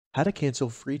How to cancel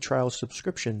free trial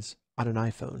subscriptions on an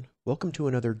iPhone. Welcome to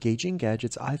another Gauging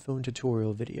Gadgets iPhone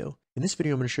tutorial video. In this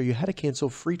video, I'm going to show you how to cancel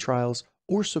free trials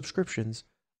or subscriptions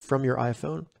from your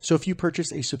iPhone. So if you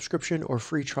purchase a subscription or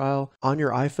free trial on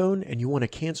your iPhone and you want to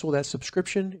cancel that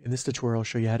subscription, in this tutorial, I'll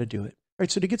show you how to do it. All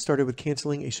right, so to get started with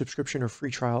canceling a subscription or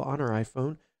free trial on our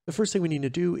iPhone, the first thing we need to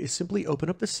do is simply open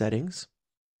up the settings.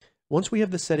 Once we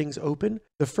have the settings open,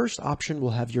 the first option will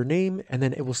have your name and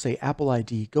then it will say Apple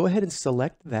ID. Go ahead and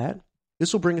select that.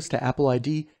 This will bring us to Apple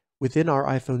ID within our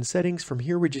iPhone settings. From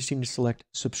here, we just need to select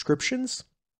subscriptions.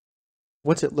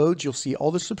 Once it loads, you'll see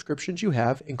all the subscriptions you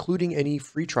have, including any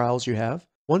free trials you have.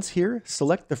 Once here,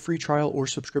 select the free trial or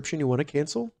subscription you want to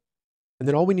cancel. And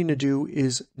then all we need to do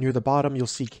is near the bottom, you'll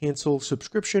see cancel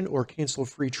subscription or cancel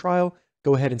free trial.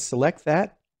 Go ahead and select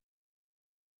that.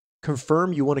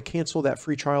 Confirm you want to cancel that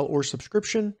free trial or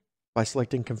subscription by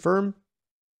selecting confirm.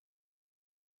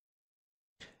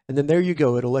 And then there you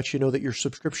go. It'll let you know that your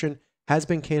subscription has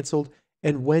been canceled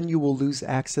and when you will lose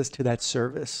access to that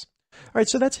service. All right,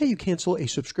 so that's how you cancel a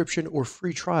subscription or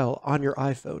free trial on your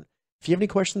iPhone. If you have any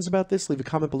questions about this, leave a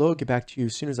comment below. I'll get back to you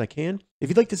as soon as I can. If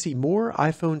you'd like to see more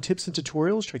iPhone tips and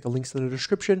tutorials, check the links in the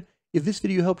description. If this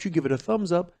video helped you, give it a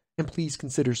thumbs up, and please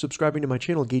consider subscribing to my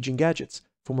channel, Gauging Gadgets,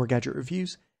 for more gadget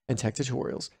reviews and tech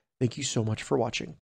tutorials. Thank you so much for watching.